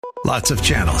Lots of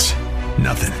channels,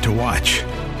 nothing to watch,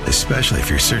 especially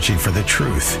if you're searching for the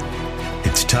truth.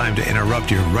 It's time to interrupt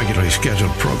your regularly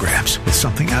scheduled programs with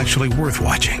something actually worth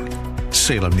watching.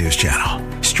 Salem News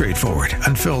Channel. Straightforward,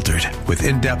 unfiltered, with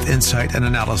in-depth insight and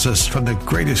analysis from the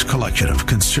greatest collection of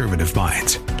conservative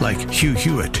minds like Hugh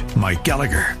Hewitt, Mike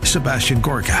Gallagher, Sebastian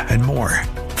Gorka, and more.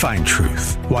 Find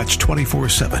truth. Watch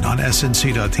 24/7 on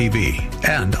snc.tv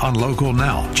and on Local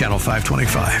Now, Channel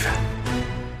 525.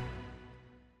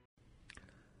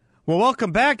 Well,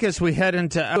 welcome back as we head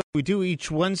into, we do each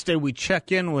Wednesday, we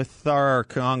check in with our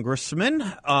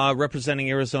congressman representing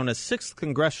Arizona's 6th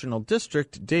Congressional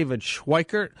District, David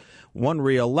Schweikert, won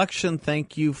re-election.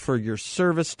 Thank you for your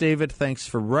service, David. Thanks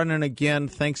for running again.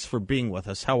 Thanks for being with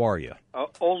us. How are you?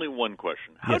 Only one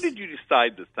question. How did you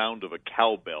decide the sound of a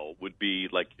cowbell would be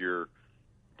like your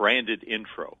branded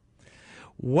intro?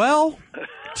 Well,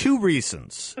 two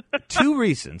reasons.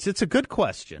 It's a good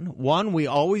question. One, we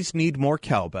always need more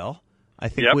cowbell. I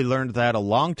think we learned that a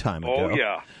long time ago. Oh,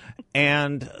 yeah.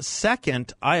 And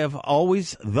second, I have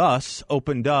always thus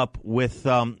opened up with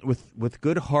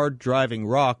good hard driving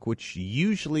rock, which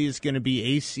usually is going to be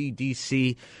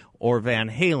AC/DC or Van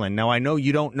Halen. Now, I know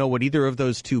you don't know what either of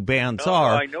those two bands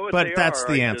are, I know what but they that's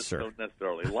are. the I answer. just don't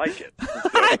necessarily like it.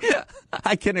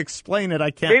 I can explain it. I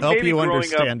can't help you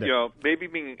understand it. Maybe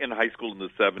being in high school in the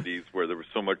 70s where there was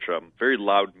so much very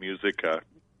loud music.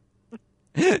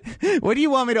 What do you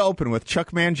want me to open with?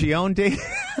 Chuck Mangione, Dave?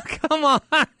 Come on.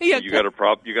 You got a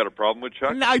problem? You got a problem with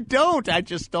Chuck? No, I don't. I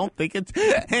just don't think it's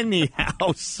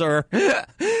anyhow, sir.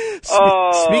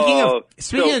 Speaking of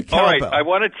cowbell. All right, I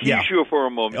want to tease you for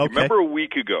a moment. Okay. Remember a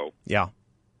week ago? Yeah.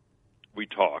 We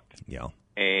talked. Yeah.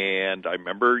 And I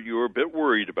remember you were a bit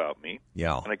worried about me.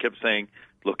 Yeah. And I kept saying,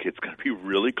 look, it's going to be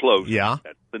really close. Yeah.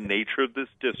 That's the nature of this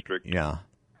district. Yeah.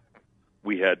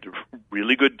 We had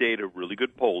really good data, really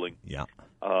good polling. Yeah.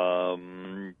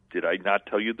 Did I not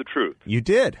tell you the truth? You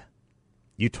did.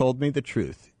 You told me the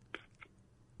truth.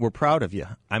 We're proud of you.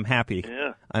 I'm happy.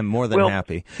 Yeah. I'm more than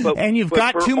happy. And you've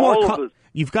got two more.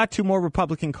 You've got two more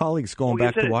Republican colleagues going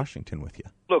back to Washington with you.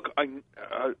 Look,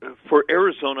 for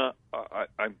Arizona,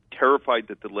 I'm terrified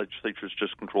that the legislature is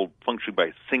just controlled functionally by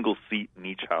a single seat in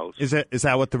each house. Is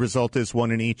that what the result is?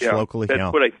 One in each locally?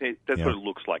 That's what I think. That's what it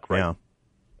looks like, right?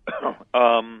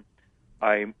 Yeah.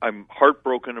 I'm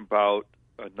heartbroken about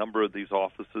a number of these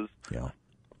offices. Yeah.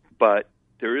 But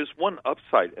there is one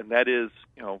upside, and that is,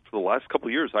 for the last couple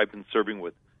of years, I've been serving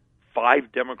with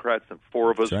 5 Democrats and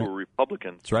 4 of us who are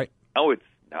Republicans. That's right. Now it's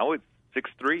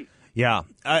 6-3. Yeah.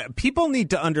 People need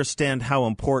to understand how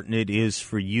important it is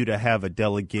for you to have a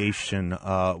delegation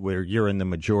where you're in the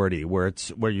majority, where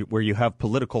you have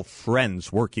political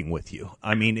friends working with you.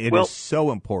 I mean, it is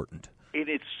so important.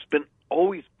 It's been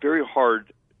always very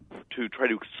hard to try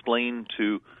to explain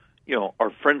to, our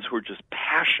friends who are just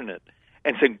passionate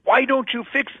and saying, why don't you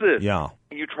fix this? Yeah.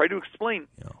 And you try to explain,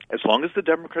 as long as the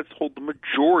Democrats hold the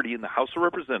majority in the House of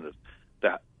Representatives,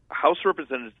 the House of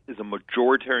Representatives is a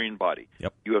majoritarian body.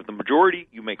 Yep. You have the majority,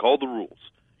 you make all the rules.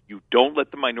 You don't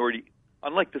let the minority,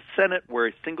 unlike the Senate where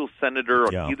a single senator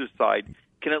on either side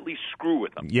can at least screw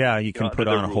with them. Yeah, you can put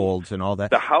on holds and all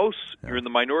that. The House, you're in the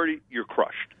minority, you're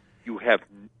crushed. You have,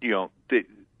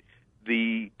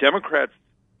 the Democrats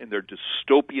in their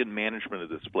dystopian management of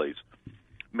this place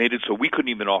made it so we couldn't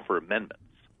even offer amendments.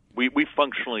 We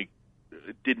functionally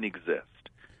didn't exist.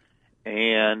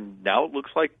 And now it looks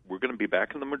like we're going to be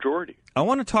back in the majority. I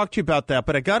want to talk to you about that,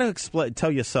 but I got to tell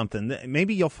you something.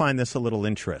 Maybe you'll find this a little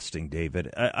interesting,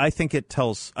 David. I think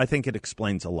it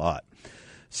explains a lot.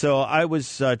 So I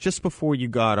was, just before you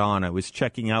got on, I was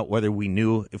checking out whether we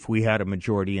knew if we had a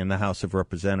majority in the House of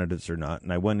Representatives or not.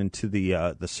 And I went into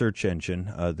the search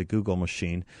engine, the Google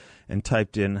machine, and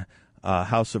typed in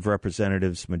House of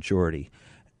Representatives majority.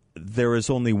 There is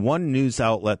only one news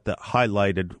outlet that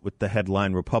highlighted with the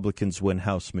headline, Republicans win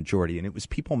House majority, and it was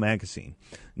People magazine.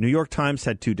 New York Times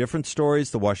had 2 different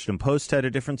stories. The Washington Post had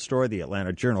a different story. The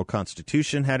Atlanta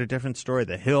Journal-Constitution had a different story.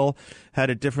 The Hill had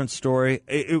a different story.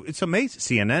 It's amazing.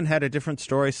 CNN had a different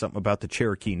story, something about the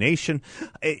Cherokee Nation.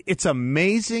 It's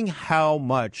amazing how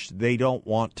much they don't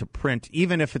want to print,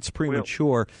 even if it's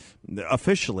premature,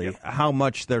 officially, how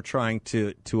much they're trying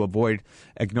to avoid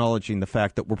acknowledging the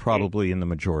fact that we're probably in the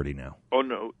majority now. Oh,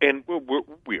 no, and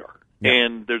we are. Yeah.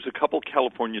 And there's a couple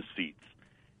California seats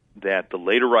that the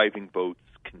late arriving votes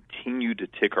continue to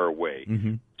tick our way.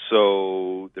 Mm-hmm.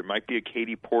 So there might be a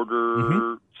Katie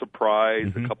Porter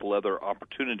surprise, a couple other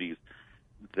opportunities.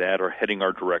 that are heading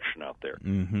our direction out there.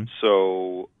 Mm-hmm.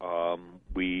 So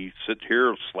we sit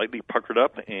here slightly puckered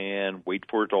up and wait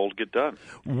for it all to get done.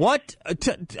 What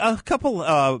a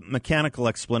couple mechanical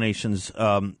explanations,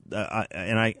 and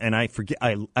I forget.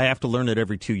 I have to learn it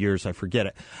every 2 years. I forget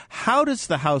it. How does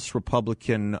the House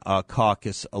Republican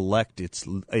caucus elect its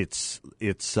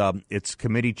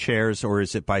committee chairs, or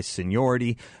is it by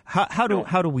seniority? How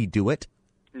do we do it?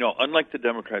 No, unlike the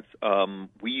Democrats,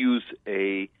 we use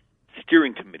a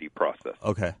steering committee process.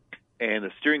 Okay. And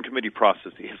the steering committee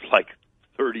process is like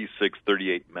 36,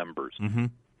 38 members. Mm-hmm.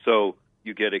 So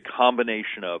you get a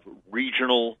combination of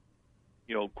regional,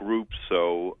 groups.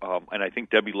 So, and I think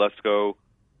Debbie Lesko,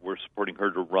 we're supporting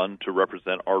her to run to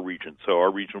represent our region. So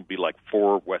our region will be like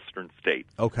 4 Western states.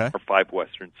 Okay. Or 5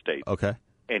 Western states. Okay.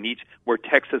 And where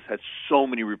Texas has so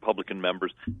many Republican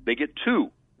members, they get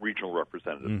 2 regional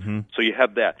representatives. Mm-hmm. So you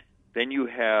have that. Then you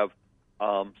have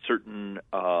certain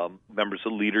members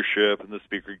of leadership, and the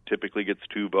speaker typically gets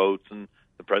 2 votes, and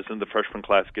the president of the freshman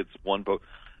class gets 1 vote.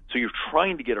 So you're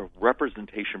trying to get a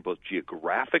representation both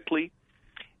geographically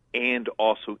and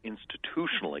also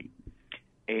institutionally.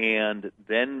 And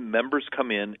then members come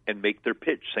in and make their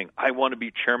pitch, saying, I want to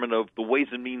be chairman of the Ways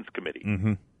and Means Committee.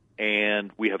 Mm-hmm.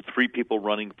 And we have 3 people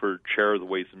running for chair of the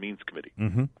Ways and Means Committee.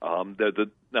 Mm-hmm. They're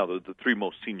the 3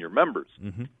 most senior members.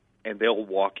 Mm-hmm. And they'll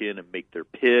walk in and make their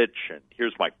pitch, and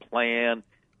here's my plan,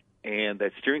 and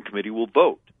that steering committee will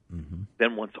vote. Mm-hmm.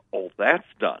 Then once all that's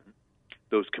done,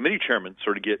 those committee chairmen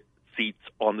sort of get seats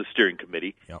on the steering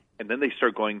committee, yep. And then they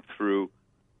start going through,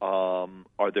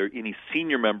 are there any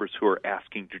senior members who are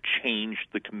asking to change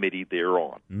the committee they're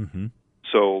on? Mm-hmm.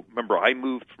 So remember, I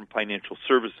moved from financial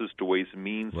services to Ways and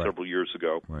Means right. several years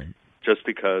ago, right. just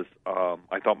because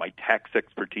I thought my tax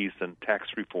expertise and tax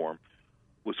reform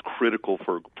was critical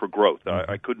for growth.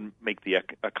 Mm-hmm. I couldn't make the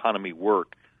economy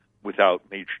work without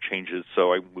major changes,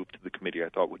 so I moved to the committee I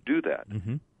thought would do that.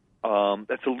 Mm-hmm.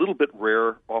 That's a little bit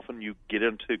rare. Often you get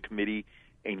into a committee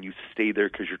and you stay there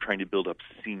because you're trying to build up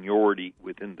seniority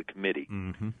within the committee.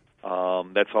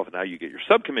 Mm-hmm. That's often how you get your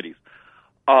subcommittees.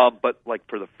 But like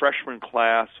for the freshman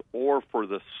class or for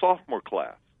the sophomore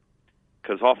class,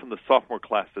 because often the sophomore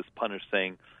class is punished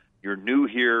saying, you're new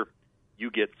here, you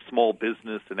get small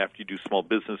business, and after you do small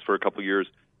business for a couple of years,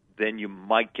 then you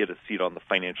might get a seat on the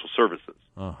financial services.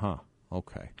 Uh-huh.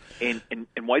 Okay. And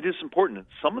why this is important,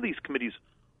 some of these committees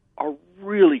are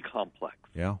really complex.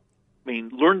 Yeah. I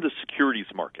mean, learn the securities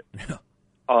market. Yeah.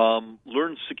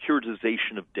 Learn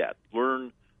securitization of debt.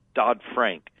 Learn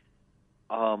Dodd-Frank.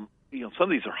 Some of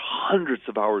these are hundreds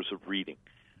of hours of reading.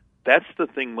 That's the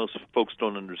thing most folks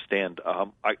don't understand.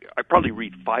 I probably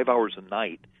read 5 hours a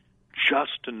night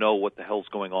just to know what the hell's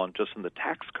going on just in the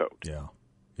tax code. Yeah.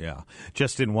 Yeah,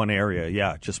 just in one area.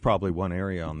 Yeah, just probably one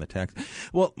area on the tax.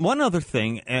 Well, one other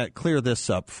thing, clear this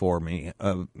up for me.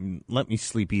 Let me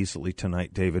sleep easily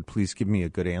tonight, David. Please give me a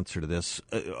good answer to this.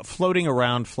 Flying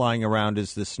around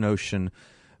is this notion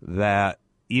that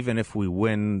even if we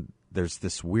win, there's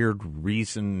this weird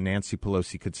reason Nancy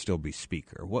Pelosi could still be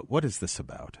Speaker. What is this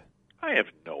about? I have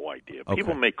no idea. Okay.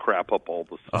 People make crap up all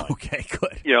the time. Okay,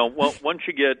 good. Once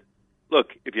you get...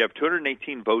 Look, if you have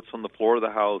 218 votes on the floor of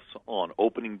the House on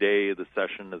opening day of the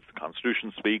session, as the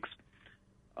Constitution speaks,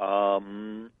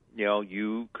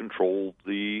 you control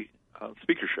the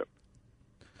speakership.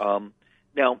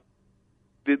 Now,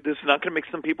 this is not going to make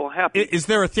some people happy. Is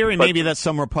there a theory maybe that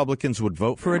some Republicans would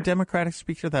vote for a Democratic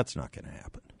speaker? That's not going to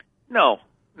happen. No.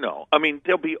 I mean,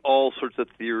 there'll be all sorts of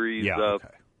theories of,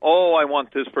 okay. I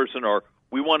want this person, or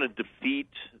we want to defeat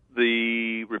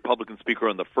the Republican speaker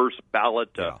on the first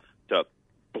ballot to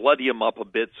bloody him up a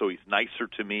bit so he's nicer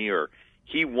to me, or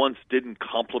he once didn't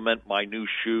compliment my new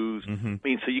shoes. Mm-hmm. I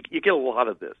mean, so you get a lot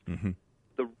of this. Mm-hmm.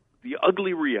 The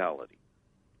ugly reality,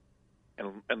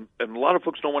 and a lot of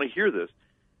folks don't want to hear this,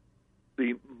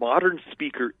 the modern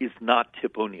speaker is not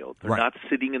Tip O'Neill. They're not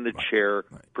sitting in the chair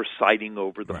presiding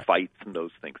over the fights and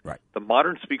those things. Right. The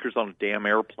modern speaker's on a damn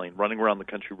airplane running around the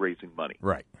country raising money.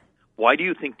 Right. Why do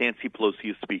you think Nancy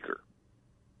Pelosi is speaker?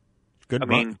 Good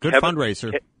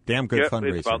fundraiser. Damn good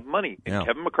fundraiser. It's about money. And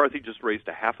Kevin McCarthy just raised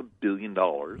 $500 million.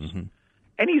 Mm-hmm.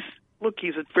 And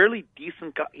he's a fairly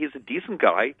decent guy. He's a decent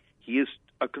guy. He is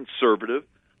a conservative.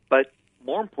 But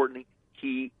more importantly,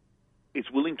 he is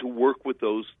willing to work with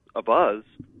those of us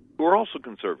who are also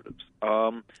conservatives.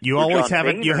 You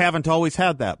haven't always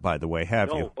had that, by the way, have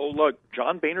you? Oh, look,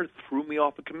 John Boehner threw me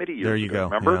off a committee years ago. There you go.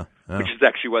 Remember? Yeah. Which is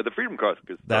actually why the Freedom Caucus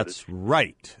started. That's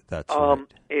right. Right.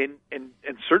 And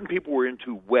certain people were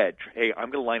into wedge. Hey, I'm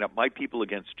going to line up my people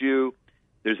against you.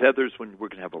 There's others when we're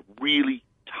going to have a really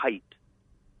tight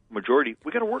majority.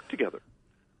 We got to work together.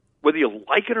 Whether you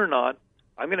like it or not,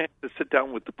 I'm going to have to sit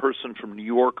down with the person from New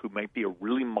York who might be a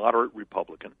really moderate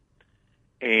Republican,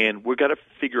 and we've got to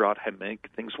figure out how to make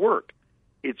things work.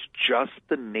 It's just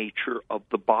the nature of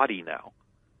the body now,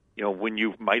 when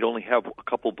you might only have a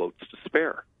couple votes to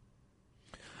spare.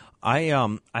 I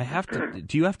have to.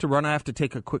 Do you have to run? I have to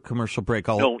take a quick commercial break.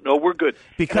 No, we're good.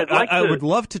 Because I would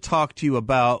love to talk to you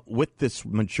about, with this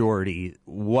majority,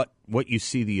 what you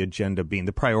see the agenda being,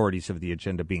 the priorities of the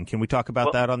agenda being. Can we talk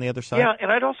about that on the other side? Yeah,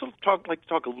 and I'd also like to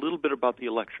talk a little bit about the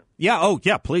election. Yeah. Oh,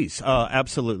 yeah. Please,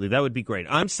 absolutely. That would be great.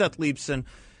 I'm Seth Leibsohn.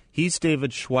 He's David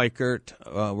Schweikert.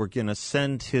 We're going to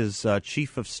send his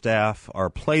chief of staff our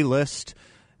playlist.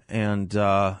 And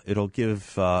it'll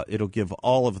give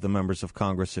all of the members of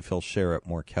Congress, if he'll share it,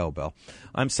 more cowbell.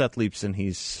 I'm Seth Leibsohn.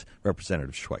 He's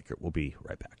Representative Schweikert. We'll be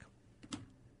right back.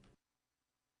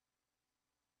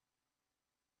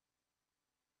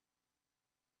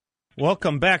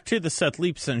 Welcome back to the Seth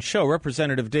Leibsohn Show.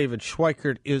 Representative David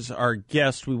Schweikert is our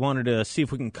guest. We wanted to see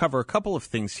if we can cover a couple of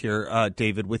things here,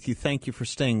 David, with you. Thank you for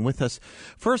staying with us.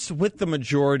 First, with the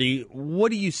majority, what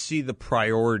do you see the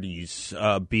priorities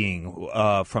being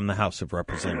from the House of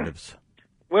Representatives?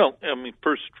 Well,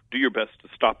 first, do your best to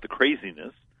stop the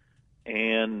craziness.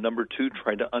 And number two,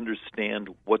 try to understand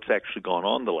what's actually gone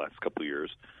on the last couple of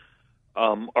years.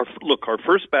 Our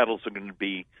first battles are going to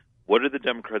be, what are the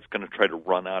Democrats going to try to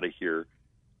run out of here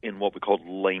in what we call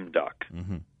lame duck?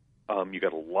 Mm-hmm. You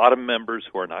got a lot of members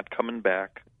who are not coming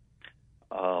back.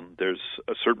 There's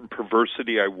a certain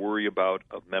perversity I worry about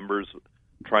of members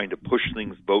trying to push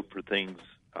things, vote for things,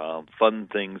 fund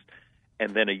things,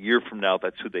 and then a year from now,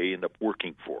 that's who they end up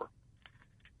working for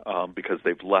because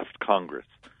they've left Congress.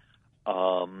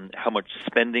 How much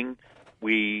spending?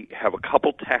 We have a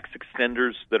couple tax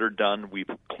extenders that are done.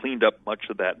 We've cleaned up much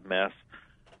of that mess.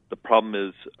 The problem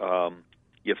is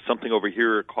you have something over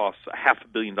here that costs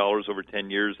 $500 million over 10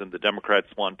 years, and the Democrats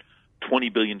want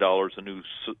 $20 billion in new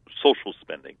social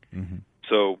spending. Mm-hmm.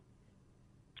 So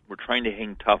we're trying to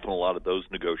hang tough on a lot of those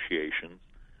negotiations.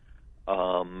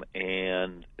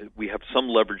 And we have some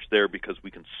leverage there because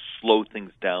we can slow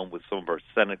things down with some of our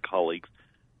Senate colleagues.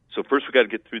 So first we've got to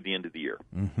get through the end of the year.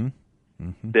 Mm-hmm.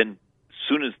 Mm-hmm. Then as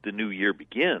soon as the new year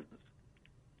begins,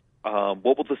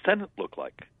 what will the Senate look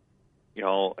like?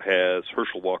 Has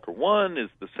Herschel Walker won? Is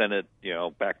the Senate,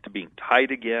 back to being tight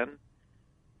again?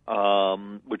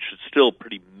 Which is still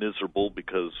pretty miserable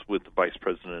because with the vice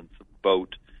president's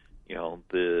vote,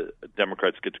 the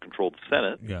Democrats get to control the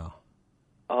Senate. Yeah.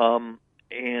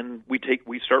 And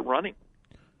we start running.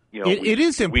 It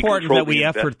is important that we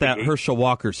effort that Herschel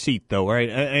Walker seat, though,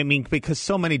 right? I mean, because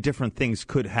so many different things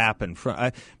could happen.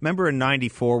 I remember in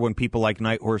 '94 when people like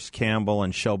Nighthorse Campbell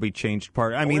and Shelby changed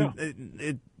party. I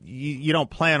mean, you don't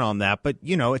plan on that, but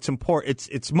it's important.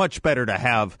 It's much better to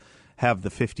have the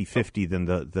 50-50 than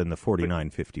the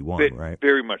 49-51, right?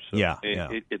 Very much so. Yeah,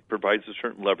 it provides a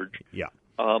certain leverage. Yeah.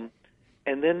 And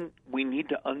then we need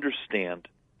to understand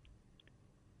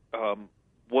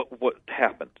what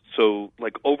happened. So,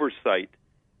 like oversight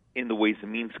in the Ways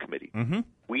and Means Committee, mm-hmm.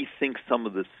 we think some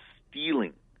of the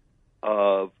stealing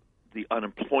of the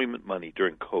unemployment money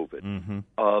during COVID, mm-hmm.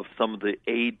 of some of the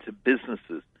aid to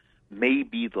businesses, may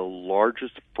be the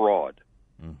largest fraud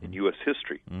mm-hmm. in U.S.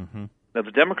 history. Mm-hmm. Now,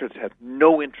 the Democrats have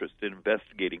no interest in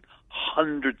investigating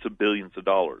hundreds of billions of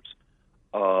dollars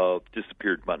of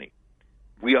disappeared money.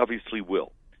 We obviously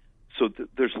will. So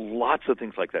there's lots of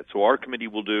things like that. So our committee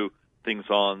will do things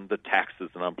on the taxes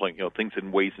and unemployment, things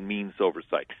in Ways and Means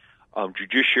oversight.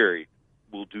 Judiciary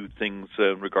will do things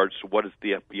in regards to what has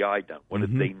the FBI done? What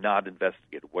mm-hmm. have they not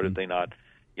investigated? What have they not...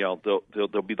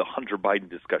 there'll be the Hunter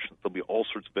Biden discussions. There'll be all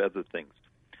sorts of other things.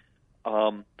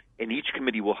 And each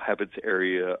committee will have its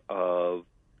area of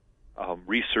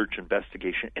research,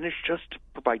 investigation, and it's just to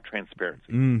provide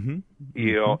transparency, mm-hmm.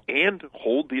 And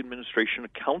hold the administration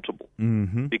accountable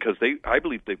mm-hmm. because I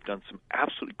believe they've done some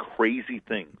absolutely crazy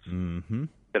things mm-hmm.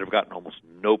 that have gotten almost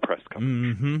no press coverage.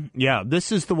 Mm-hmm. Yeah,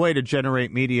 this is the way to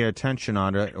generate media attention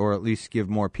on it, or at least give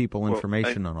more people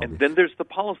information on all this. And then there's the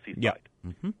policy side. Yeah.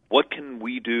 Mm-hmm. What can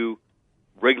we do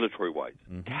regulatory-wise,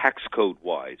 mm-hmm. tax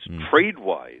code-wise, mm-hmm.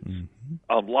 trade-wise,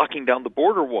 mm-hmm. Locking down the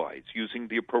border-wise, using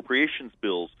the appropriations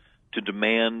bills to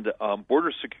demand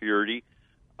border security.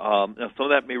 Now, some of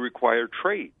that may require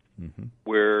trade, mm-hmm.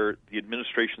 where the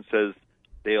administration says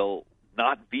they'll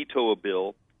not veto a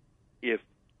bill if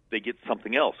they get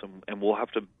something else, and we'll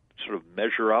have to sort of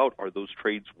measure out, are those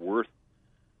trades worth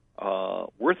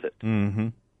it? Mm-hmm.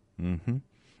 Mm-hmm.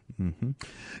 Mm-hmm.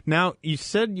 Now, you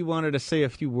said you wanted to say a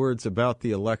few words about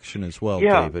the election as well,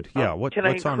 David. Yeah, what's on the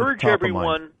top of mind? Can I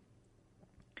encourage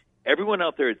everyone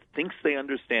out there that thinks they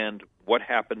understand what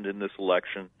happened in this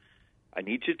election? I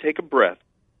need you to take a breath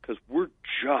because we're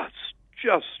just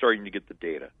starting to get the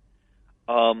data.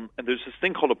 And there's this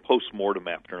thing called a postmortem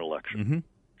after an election. Mm-hmm.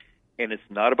 And it's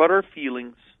not about our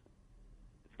feelings.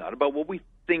 It's not about what we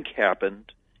think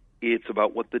happened. It's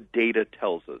about what the data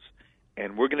tells us.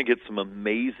 And we're going to get some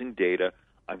amazing data.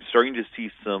 I'm starting to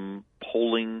see some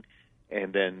polling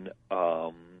and then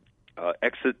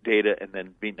exit data, and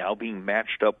then now being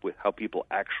matched up with how people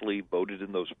actually voted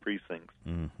in those precincts.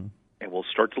 Mm-hmm. And we'll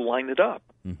start to line it up.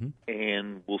 Mm-hmm.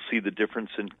 And we'll see the difference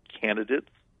in candidates.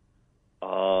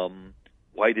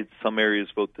 Why did some areas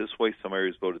vote this way, some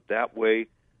areas voted that way?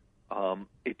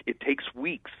 It takes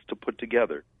weeks to put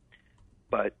together.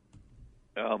 But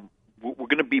we're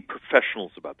going to be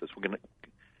professionals about this.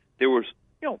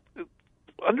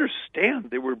 Understand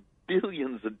there were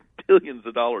billions and billions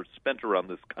of dollars spent around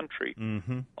this country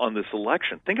mm-hmm. on this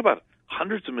election. Think about it.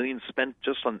 Hundreds of millions spent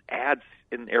just on ads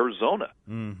in Arizona.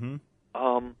 Mm-hmm.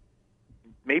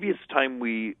 Maybe it's time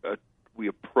we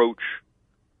approach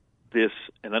this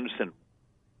and understand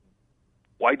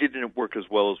why didn't it work as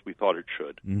well as we thought it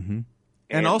should. Mm-hmm.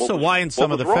 And also why in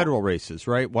some of the federal races,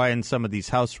 right? Why in some of these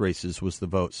House races was the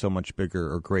vote so much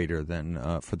bigger or greater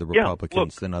than for the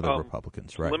Republicans than other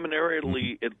Republicans, right?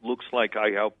 Preliminarily, it looks like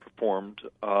I outperformed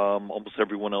almost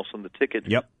everyone else on the ticket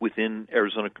within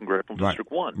Arizona Congressional District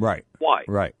 1. Right. Why?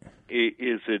 Right.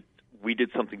 Is it we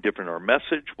did something different in our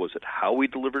message? Was it how we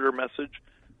delivered our message?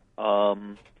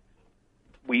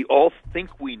 We all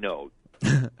think we know,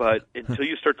 but until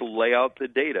you start to lay out the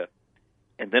data,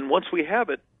 and then once we have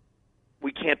it,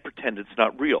 we can't pretend it's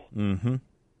not real. Mm-hmm.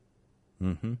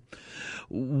 Mm-hmm.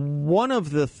 One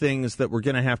of the things that we're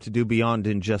going to have to do beyond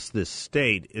in just this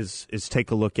state is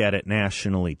take a look at it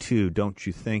nationally, too, don't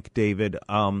you think, David?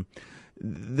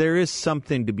 There is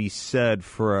something to be said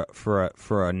for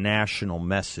a national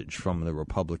message from the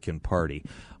Republican Party.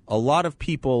 A lot of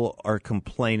people are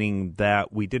complaining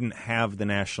that we didn't have the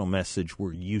national message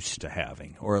we're used to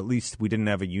having, or at least we didn't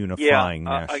have a unifying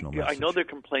national message. I know they're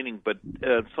complaining, but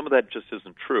some of that just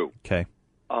isn't true. Okay.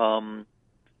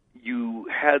 You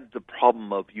had the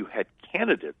problem of you had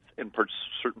candidates in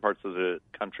certain parts of the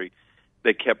country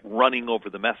that kept running over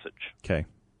the message. Okay.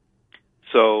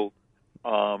 So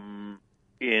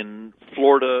in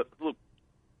Florida, look,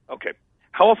 okay,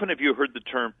 how often have you heard the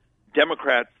term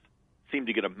Democrats seem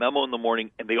to get a memo in the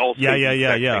morning, and they all say the same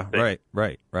thing.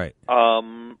 Right.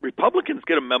 Republicans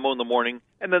get a memo in the morning,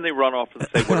 and then they run off and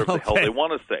say whatever the hell they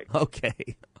want to say.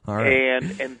 Okay, all right.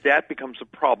 And that becomes a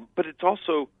problem. But it's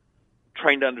also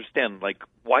trying to understand, like,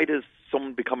 why does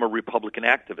someone become a Republican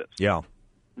activist? Yeah.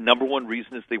 Number one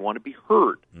reason is they want to be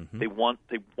heard. Mm-hmm. They want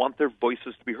their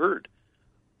voices to be heard.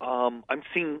 I'm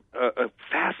seeing a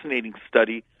fascinating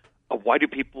study of why do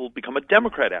people become a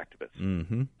Democrat activist?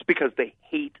 Mm-hmm. It's because they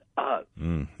hate us.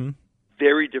 Mm-hmm.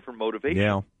 Very different motivation.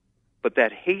 Yeah. But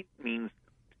that hate means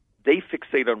they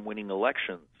fixate on winning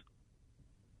elections.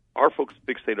 Our folks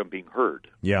fixate on being heard.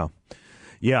 Yeah.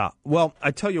 Yeah. Well,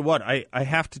 I tell you what, I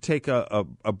have to take a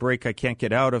break. I can't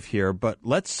get out of here, but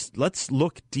let's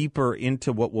look deeper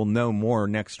into what we'll know more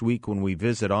next week when we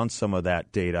visit on some of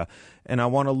that data. And I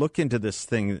want to look into this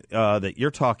thing that you're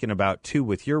talking about, too,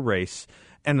 with your race.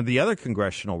 And the other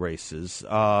congressional races,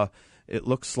 it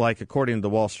looks like, according to the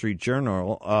Wall Street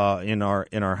Journal, in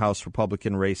our House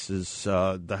Republican races,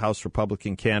 the House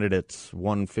Republican candidates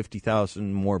won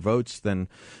 50,000 more votes than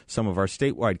some of our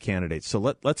statewide candidates.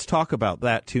 So let's talk about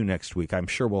that, too, next week. I'm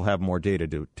sure we'll have more data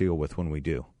to deal with when we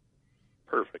do.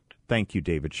 Perfect. Thank you,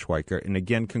 David Schweiker. And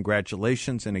again,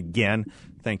 congratulations. And again,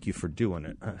 thank you for doing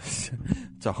it. It's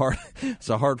a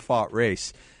hard-fought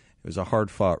race. It was a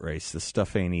hard-fought race. This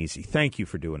stuff ain't easy. Thank you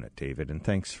for doing it, David, and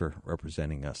thanks for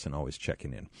representing us and always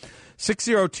checking in.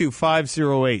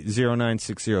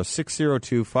 602-508-0960,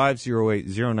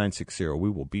 602-508-0960.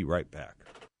 We will be right back.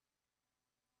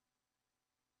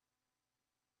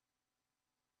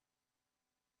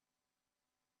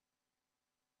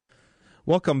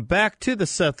 Welcome back to the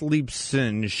Seth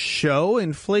Leibsohn Show.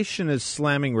 Inflation is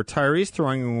slamming retirees,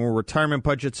 throwing retirement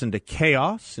budgets into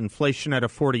chaos. Inflation at a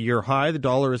 40-year high. The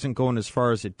dollar isn't going as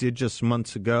far as it did just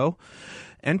months ago.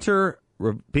 Enter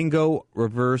Bingo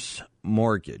Reverse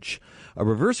Mortgage. A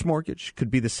reverse mortgage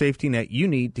could be the safety net you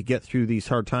need to get through these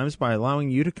hard times by allowing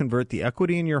you to convert the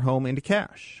equity in your home into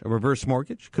cash. A reverse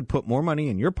mortgage could put more money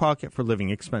in your pocket for living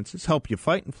expenses, help you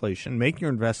fight inflation, make your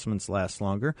investments last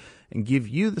longer, and give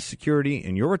you the security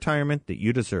in your retirement that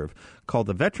you deserve. Call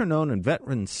the veteran-owned and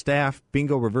veteran-staffed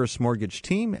Bingo Reverse Mortgage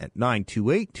team at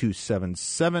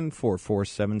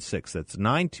 928-277-4476. That's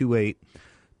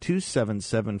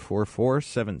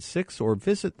 928-277-4476, or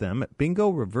visit them at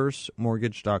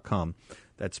bingoreversemortgage.com.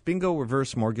 That's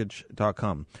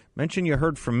bingoreversemortgage.com. Mention you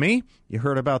heard from me, you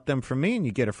heard about them from me, and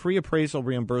you get a free appraisal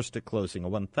reimbursed at closing, a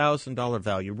 $1,000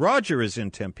 value. Roger is in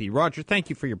Tempe. Roger,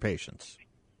 thank you for your patience.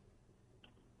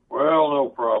 Well, no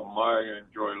problem. I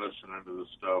enjoy listening to this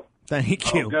stuff.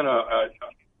 Thank you.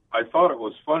 I thought it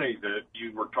was funny that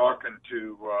you were talking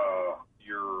to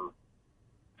your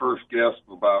first guest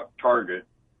about Target.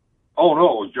 Oh,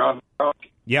 no, it was John.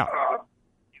 Yeah.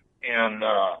 And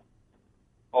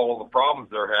all of the problems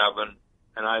they're having.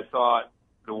 And I thought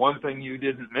the one thing you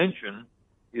didn't mention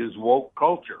is woke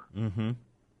culture. Mm-hmm.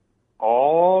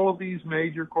 All of these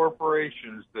major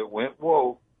corporations that went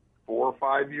woke 4 or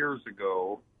 5 years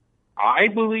ago, I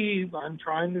believe, I'm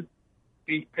trying to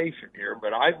be patient here,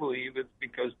 but I believe it's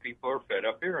because people are fed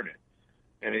up hearing it.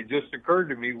 And it just occurred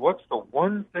to me, what's the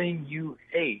one thing you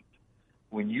hate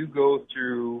when you go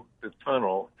through the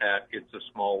tunnel at It's a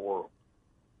Small World?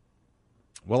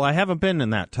 Well, I haven't been in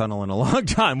that tunnel in a long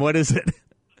time. What is it?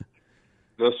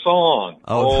 The song.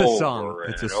 Oh, the song.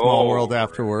 It's a small world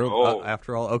after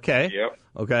all. Okay. Yep.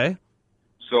 Okay.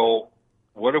 So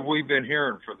what have we been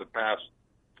hearing for the past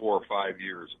 4 or 5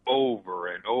 years? Over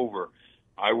and over.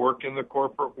 I work in the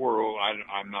corporate world.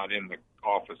 I'm not in the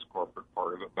office corporate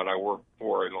part of it, but I work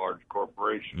for a large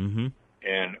corporation. Mm-hmm.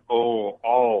 And,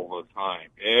 all the time,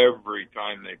 every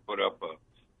time they put up a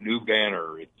new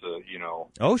banner, it's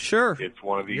Oh, sure. It's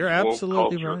one of these You're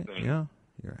absolutely culture right. things. Yeah,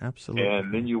 you're absolutely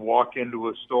And then you walk into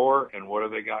a store, and what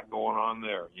have they got going on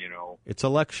there? It's a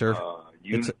lecture.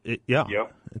 Yep.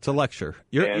 It's a lecture.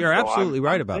 You're absolutely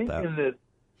right about that.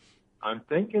 I'm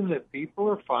thinking that people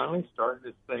are finally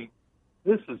starting to think,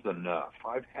 this is enough.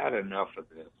 I've had enough of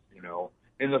this,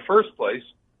 In the first place,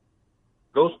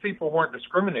 those people weren't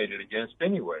discriminated against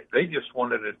anyway. They just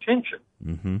wanted attention.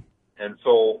 Mm-hmm. And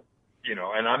so,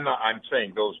 and I'm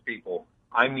saying those people,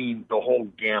 I mean the whole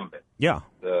gambit. Yeah.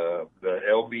 The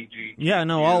LBGT. Yeah,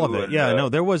 no, all of it. Yeah, no,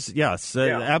 there was, yes,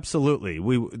 absolutely.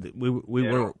 We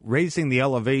were raising the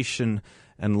elevation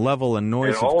and level and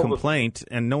noise of complaint,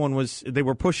 and they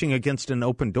were pushing against an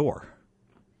open door.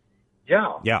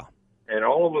 Yeah. Yeah. And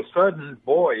all of a sudden,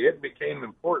 boy, it became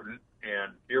important,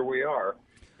 and here we are.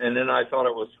 And then I thought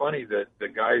it was funny that the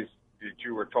guys that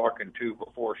you were talking to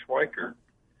before Schweikert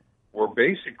were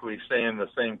basically saying the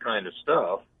same kind of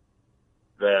stuff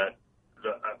that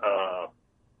the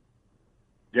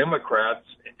Democrats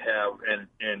have,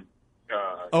 and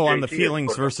on the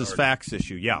feelings versus facts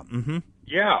issue, yeah. Mm-hmm.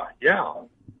 Yeah.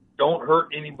 Don't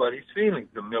hurt anybody's feelings.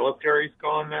 The military's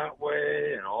gone that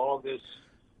way, and all of this.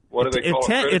 What do they call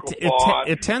it?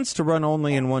 It tends to run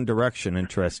only in one direction,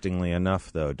 interestingly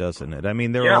enough, though, doesn't it? I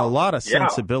mean, there are a lot of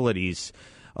sensibilities,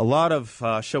 a lot of,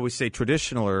 shall we say,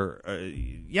 traditional,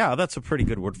 that's a pretty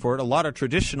good word for it, a lot of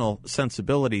traditional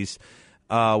sensibilities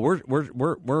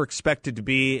we're expected to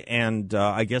be, and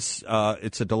I guess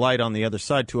it's a delight on the other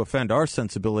side to offend our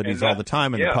sensibilities all the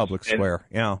time in the public square.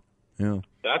 Yeah.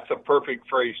 That's a perfect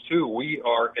phrase, too. We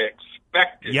are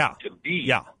expected to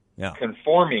be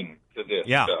conforming to this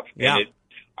stuff. And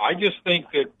I just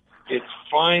think that it's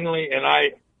finally, and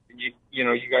you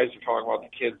guys are talking about the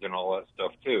kids and all that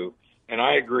stuff too, and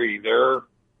I agree. Our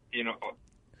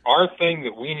thing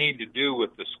that we need to do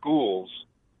with the schools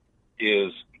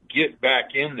is get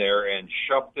back in there and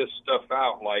shut this stuff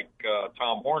out. Like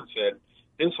Tom Horn said,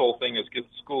 his whole thing is get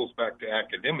the schools back to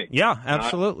academics. Yeah,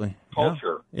 absolutely.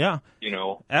 Culture. Yeah.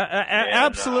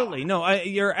 Absolutely. No,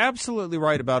 you're absolutely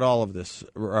right about all of this,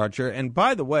 Roger. And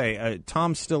by the way,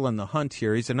 Tom's still in the hunt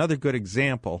here. He's another good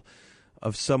example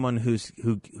of someone who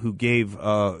gave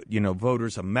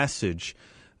voters a message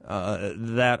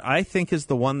that I think is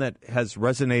the one that has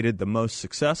resonated the most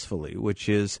successfully, which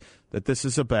is that this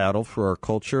is a battle for our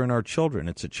culture and our children.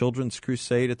 It's a children's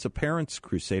crusade. It's a parents'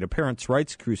 crusade, a parents'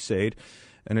 rights crusade,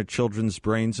 and a children's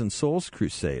brains and souls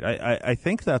crusade. I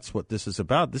think that's what this is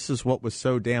about. This is what was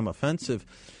so damn offensive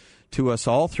to us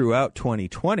all throughout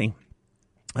 2020.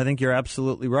 I think you're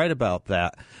absolutely right about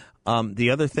that.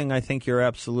 The other thing I think you're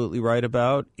absolutely right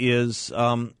about is,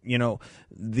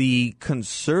 the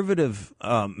conservative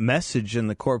message in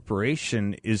the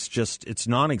corporation is just, it's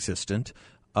non-existent.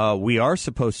 We are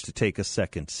supposed to take a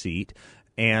second seat.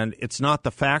 And it's not the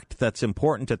fact that's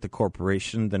important at the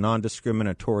corporation, the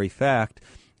non-discriminatory fact.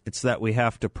 It's that we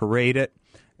have to parade it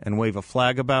and wave a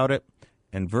flag about it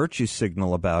and virtue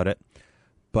signal about it.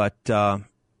 But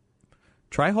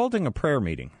try holding a prayer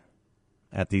meeting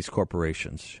at these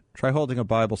corporations. Try holding a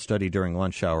Bible study during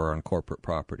lunch hour on corporate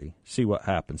property. See what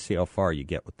happens. See how far you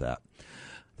get with that.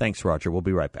 Thanks, Roger. We'll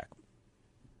be right back.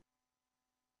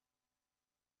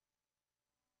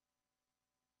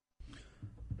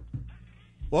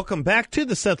 Welcome back to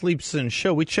the Seth Leibsohn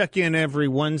Show. We check in every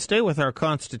Wednesday with our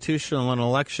constitutional and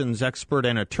elections expert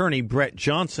and attorney, Brett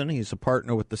Johnson. He's a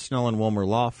partner with the Snell and Wilmer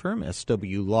Law Firm.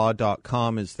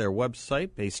 swlaw.com is their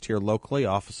website, based here locally,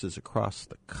 offices across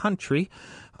the country.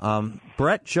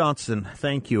 Brett Johnson,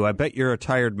 thank you. I bet you're a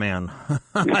tired man.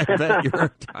 I bet you're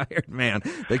a tired man.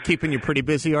 They're keeping you pretty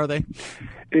busy, are they?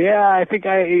 Yeah, I think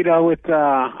with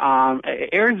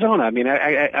Arizona. I mean,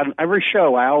 every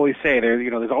show I always say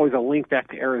there's always a link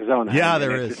back to Arizona. Yeah,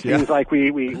 there is. It seems like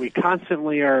we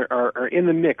constantly are in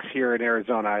the mix here in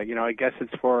Arizona. I guess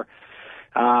it's for.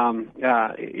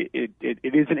 It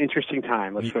is an interesting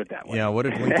time. Let's put it that way. Yeah, what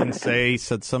did Lincoln say? He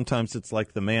said sometimes it's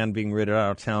like the man being ridden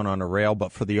out of town on a rail,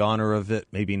 but for the honor of it,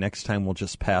 maybe next time we'll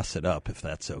just pass it up if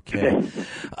that's okay.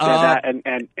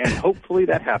 And hopefully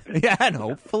that happens. Yeah, and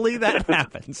hopefully that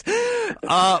happens.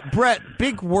 Brett,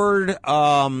 big word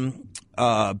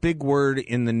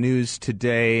in the news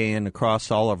today and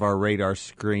across all of our radar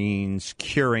screens: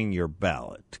 curing your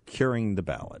ballot, curing the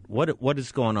ballot. What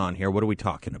is going on here? What are we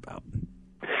talking about?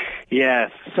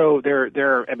 Yes. So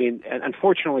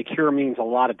unfortunately, cure means a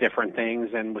lot of different things,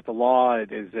 and with the law,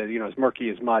 it is, as murky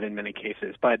as mud in many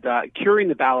cases. But curing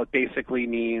the ballot basically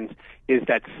means is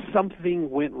that something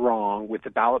went wrong with the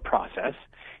ballot process,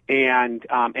 and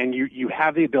you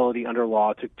have the ability under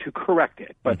law to correct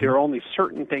it. But there are only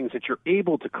certain things that you're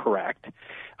able to correct,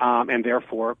 and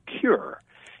therefore cure.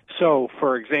 So,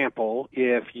 for example,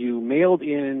 if you mailed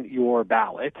in your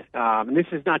ballot, and this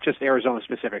is not just Arizona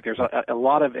specific. There's a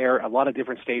lot of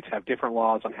different states have different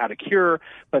laws on how to cure,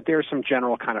 but there's some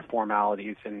general kind of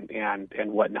formalities and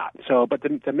whatnot. So, but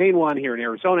the main one here in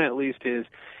Arizona, at least, is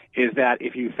that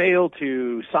if you fail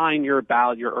to sign your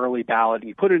ballot, your early ballot, and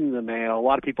you put it in the mail, a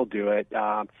lot of people do it,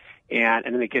 and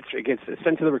then it gets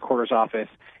sent to the recorder's office.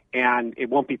 And it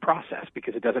won't be processed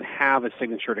because it doesn't have a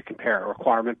signature to compare. A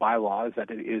requirement by law is that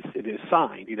it is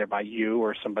signed either by you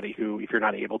or somebody who, if you're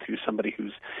not able to, somebody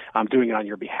who's doing it on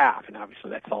your behalf. And obviously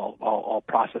that's all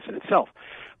process in itself.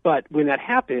 But when that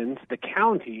happens, the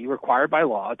county required by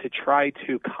law to try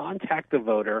to contact the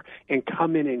voter and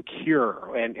come in and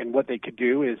cure. And what they could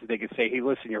do is they could say, hey,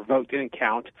 listen, your vote didn't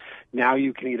count. Now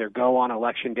you can either go on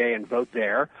election day and vote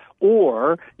there,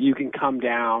 or you can come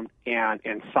down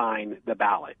and sign the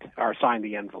ballot or sign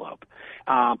the envelope.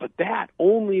 But that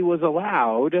only was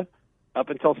allowed up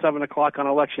until 7 o'clock on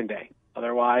election day.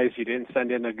 Otherwise, you didn't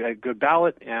send in a good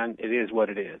ballot, and it is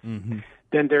what it is. Mm-hmm.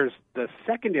 Then there's the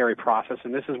secondary process,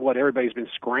 and this is what everybody's been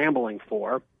scrambling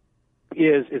for,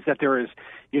 is that there is,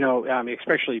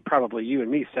 especially probably you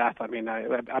and me, Seth. I mean,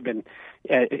 I've been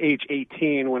at age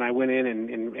 18 when I went in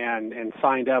and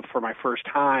signed up for my first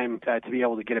time to be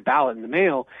able to get a ballot in the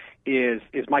mail. Is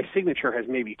my signature has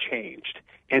maybe changed,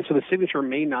 and so the signature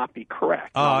may not be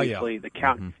correct. Obviously, the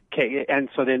count. Mm-hmm. Okay, and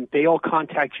so then they'll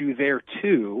contact you there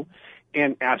too,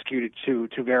 and ask you to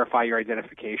verify your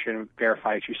identification,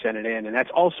 verify that you sent it in, and that's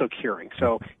also curing.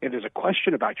 So if there's a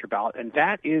question about your ballot, and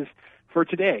that is for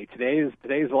today. Today is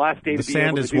the last day to be able to do that. The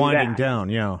sand is winding down,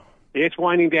 yeah. It's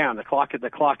winding down. The clock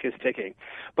is ticking.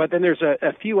 But then there's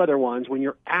a few other ones. When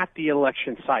you're at the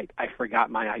election site, I forgot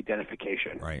my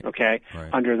identification. Right. Okay? Right.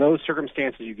 Under those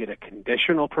circumstances, you get a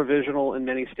conditional provisional in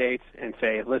many states and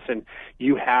say, listen,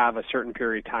 you have a certain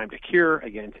period of time to cure.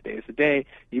 Again, today is the day.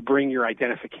 You bring your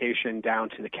identification down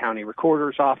to the county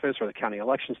recorder's office or the county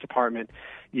elections department.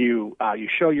 You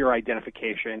show your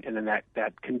identification, and then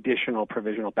that conditional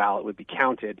provisional ballot would be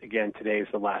counted. Again, today is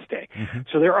the last day. Mm-hmm.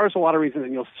 So there are a lot of reasons,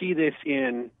 and you'll see this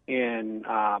in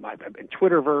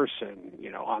Twitterverse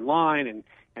and online and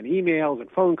emails and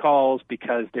phone calls,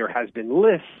 because there has been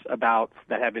lists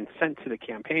that have been sent to the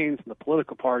campaigns and the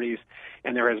political parties,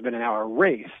 and there has been now a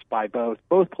race by both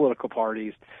political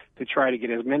parties to try to get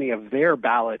as many of their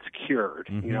ballots cured.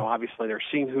 Mm-hmm. Obviously they're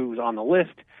seeing who's on the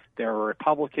list. They're a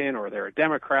Republican or they're a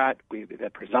Democrat. The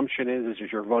presumption is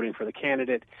you're voting for the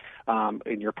candidate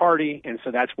in your party, and so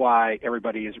that's why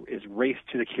everybody is raced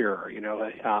to the cure.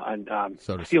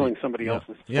 So stealing somebody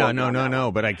else's. Yeah,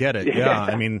 no, but I get it. Yeah,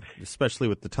 I mean, especially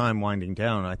with the time winding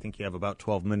down, I think you have about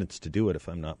 12 minutes to do it, if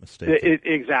I'm not mistaken.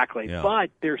 Exactly, yeah.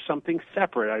 But there's something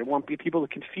separate. I don't want people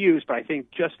to confuse, but I think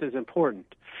just as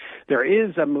important. There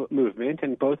is a movement,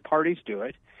 and both parties do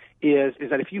it. Is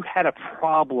that if you had a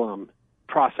problem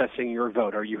processing your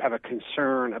vote, or you have a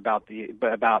concern about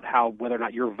whether or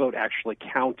not your vote actually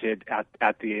counted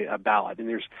at the ballot, and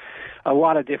there's a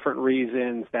lot of different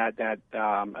reasons that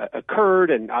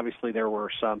occurred, and obviously there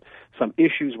were some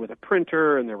issues with a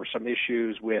printer, and there were some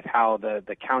issues with how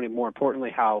the county, more importantly,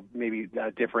 how maybe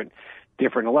different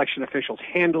different election officials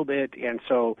handled it, and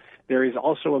so there is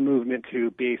also a movement to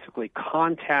basically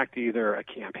contact either a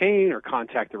campaign or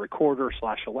contact the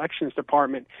recorder/elections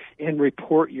department and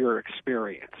report your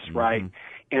experience, right?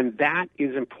 And that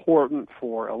is important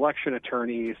for election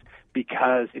attorneys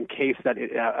because in case that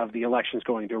of the election's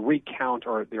going to recount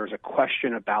or there's a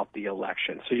question about the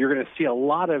election. So you're going to see a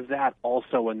lot of that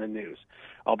also in the news.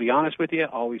 I'll be honest with you,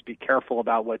 always be careful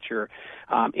about what your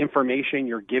information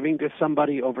you're giving to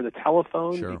somebody over the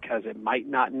telephone because it might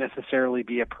not necessarily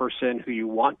be a person who you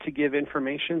want to give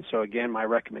information. So again, my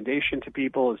recommendation to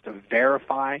people is to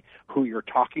verify who you're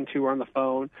talking to on the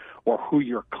phone or who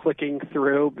you're clicking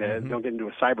through. Don't get into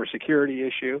a cybersecurity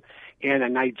issue. And a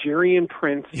Nigerian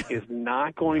prince is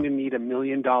not going to need $1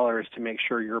 million to make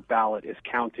sure your ballot is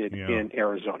counted in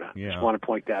Arizona. Just want to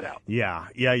point that out. Yeah.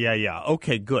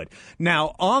 Okay, good.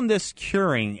 Now, on this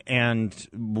curing and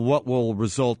what will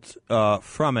result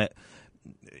from it,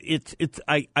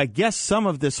 I guess some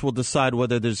of this will decide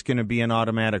whether there's going to be an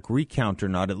automatic recount or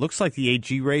not. It looks like the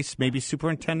AG race, maybe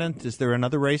superintendent. Is there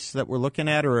another race that we're looking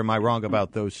at, or am I wrong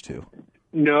about those two?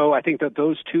 No, I think that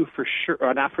those two for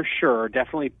sure, not for sure,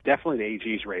 definitely the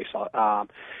AG's race.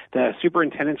 The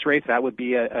superintendent's race, that would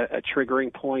be a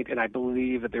triggering point, and I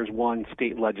believe that there's one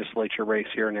state legislature race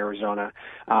here in Arizona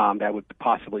that would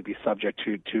possibly be subject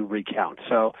to recount.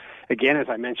 So, again, as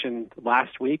I mentioned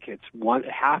last week, it's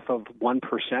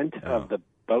 0.5% of the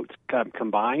votes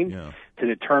combined to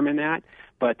determine that.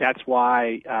 But that's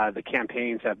why the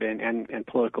campaigns have been and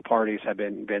political parties have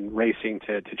been racing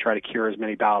to try to cure as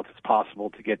many ballots as possible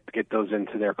to get those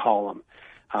into their column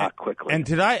quickly. And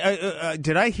did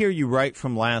I hear you right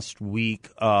from last week?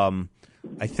 I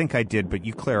think I did, but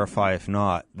you clarify if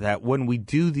not. That when we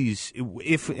do these,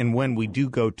 if and when we do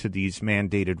go to these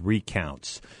mandated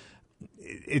recounts,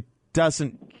 it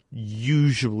doesn't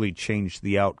usually change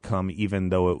the outcome, even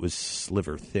though it was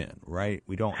sliver thin, right?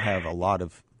 We don't have a lot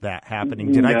of that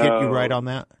happening. Did I get you right on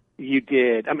that? You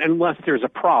did, unless there's a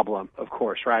problem, of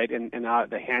course, right? And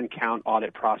the hand count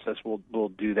audit process will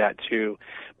do that too.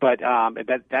 But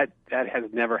that has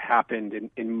never happened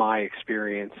in my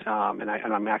experience. And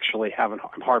I'm actually I'm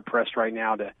hard pressed right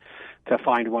now to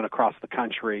find one across the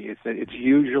country. It's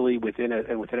usually within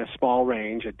a small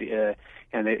range,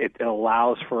 and it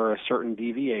allows for a certain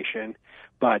deviation.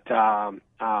 But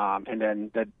and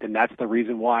then that's the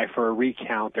reason why for a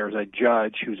recount there's a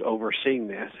judge who's overseeing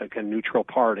this, like a neutral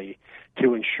party,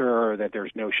 to ensure that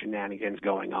there's no shenanigans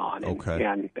going on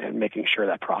and making sure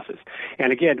that process.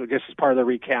 And again, just as part of the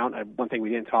recount, one thing we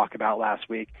didn't talk about last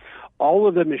week, all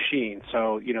of the machines.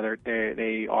 So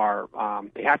they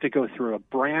have to go through a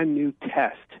brand new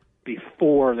test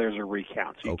before there's a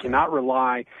recount. So you cannot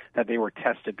rely that they were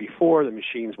tested before. The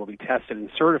machines will be tested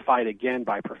and certified again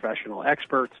by professional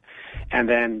experts, and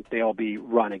then they'll be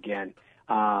run again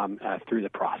through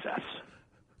the process.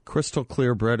 Crystal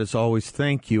clear, Brett, as always.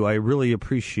 Thank you. I really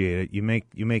appreciate it. You make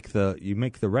the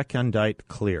recondite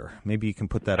clear. Maybe you can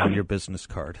put that on your business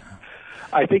card.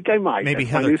 I think I might. Maybe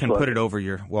Heather can put it over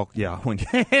the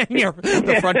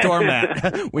front door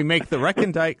mat. We make the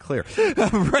recondite clear.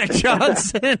 Brett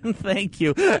Johnson, thank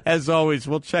you. As always,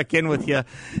 we'll check in with you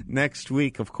next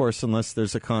week, of course, unless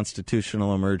there's a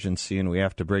constitutional emergency and we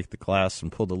have to break the glass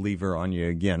and pull the lever on you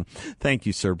again. Thank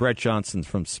you, sir. Brett Johnson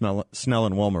from Snell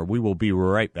and Wilmer. We will be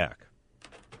right back.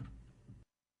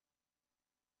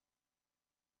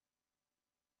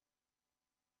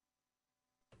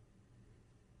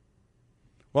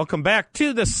 Welcome back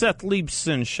to the Seth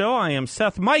Leibsohn Show. I am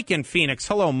Seth. Mike in Phoenix.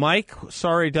 Hello, Mike.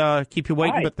 Sorry to keep you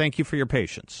waiting, but thank you for your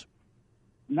patience.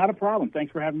 Not a problem.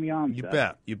 Thanks for having me on. You Seth.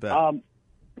 bet. You bet.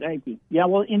 Thank you. Yeah.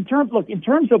 Well, in terms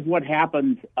of what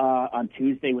happened on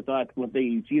Tuesday with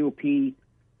the GOP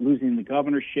losing the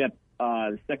governorship,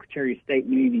 the Secretary of State,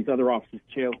 many of these other offices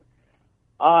too.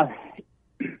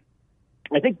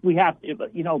 I think we have,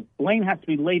 blame has to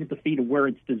be laid at the feet of where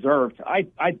it's deserved. I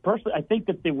personally think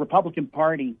that the Republican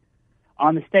Party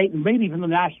on the state and maybe even the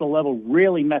national level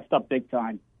really messed up big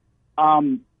time.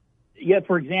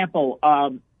 For example,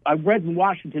 I read in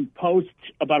Washington Post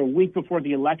about a week before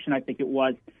the election, I think it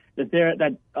was,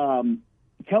 that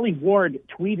Kelly Ward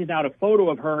tweeted out a photo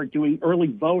of her doing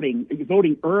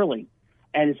voting early.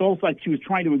 And it's almost like she was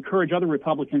trying to encourage other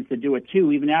Republicans to do it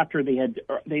too, even after they had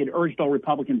urged all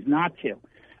Republicans not to.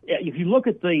 If you look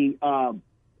at the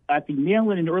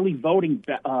mail-in and early voting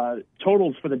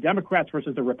totals for the Democrats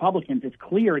versus the Republicans, it's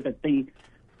clear that the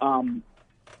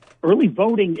early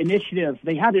voting initiative,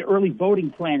 they had an early voting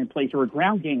plan in place or a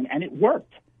ground game, and it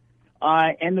worked.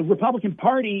 And the Republican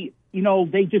Party,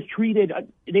 they just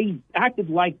they acted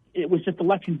like it was just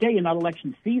election day and not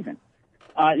election season.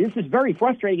 This is very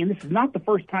frustrating, and this is not the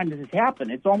first time this has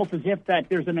happened. It's almost as if that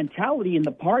there's a mentality in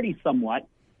the party somewhat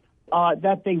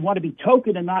that they want to be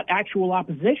token and not actual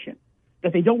opposition,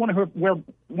 that they don't want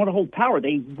to hold power.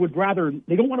 They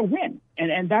don't want to win,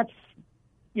 and that's,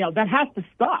 that has to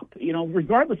stop.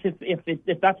 Regardless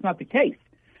if that's not the case.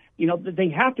 They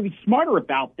have to be smarter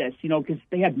about this. Because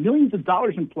they had millions of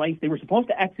dollars in place. They were supposed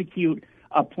to execute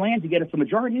a plan to get us a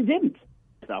majority, and didn't.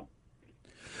 So.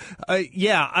 I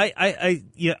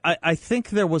think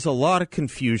there was a lot of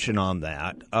confusion on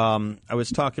that. I was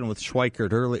talking with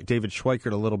David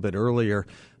Schweikert a little bit earlier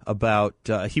about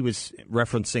he was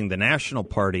referencing the National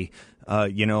Party.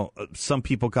 Some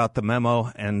people got the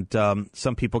memo, and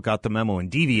some people got the memo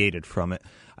and deviated from it.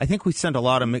 I think we sent a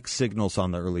lot of mixed signals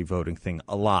on the early voting thing.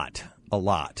 A lot.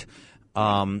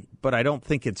 But I don't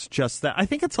think it's just that. I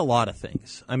think it's a lot of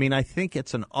things. I think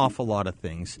it's an awful lot of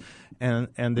things.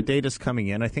 And the data's coming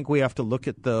in. I think we have to look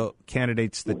at the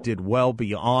candidates that did well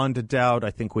beyond a doubt. I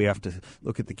think we have to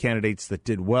look at the candidates that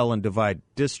did well in divide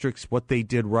districts, what they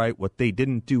did right, what they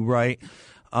didn't do right,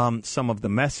 some of the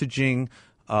messaging,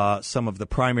 some of the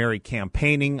primary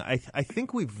campaigning. I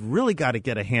think we've really got to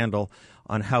get a handle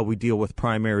on how we deal with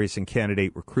primaries and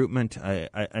candidate recruitment.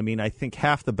 I think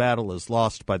half the battle is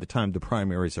lost by the time the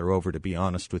primaries are over, to be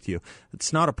honest with you.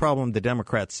 It's not a problem the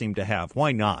Democrats seem to have.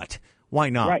 Why not?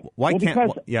 Right. Why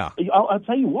can't? Yeah. I'll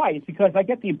tell you why. It's because I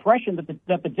get the impression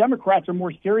that the Democrats are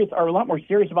a lot more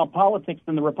serious about politics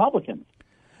than the Republicans.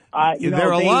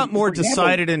 They're a lot more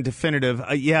decided and definitive.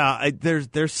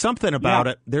 There's something about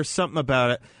it. There's something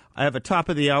about it. I have a top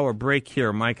of the hour break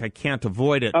here, Mike. I can't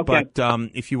avoid it. Okay.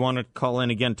 But if you want to call in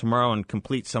again tomorrow and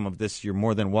complete some of this, you're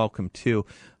more than welcome to.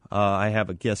 I have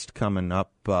a guest coming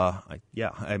up. I'm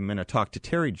going to talk to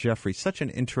Terry Jeffrey. Such an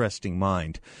interesting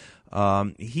mind.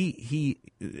 He,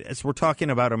 as we're talking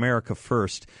about America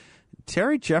First,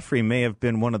 Terry Jeffrey may have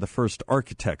been one of the first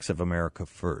architects of America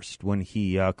First when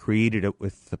he created it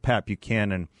with Pat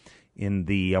Buchanan in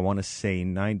the, I want to say,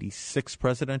 96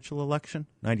 presidential election,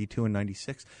 92 and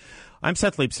 96. I'm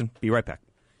Seth Leibson. Be right back.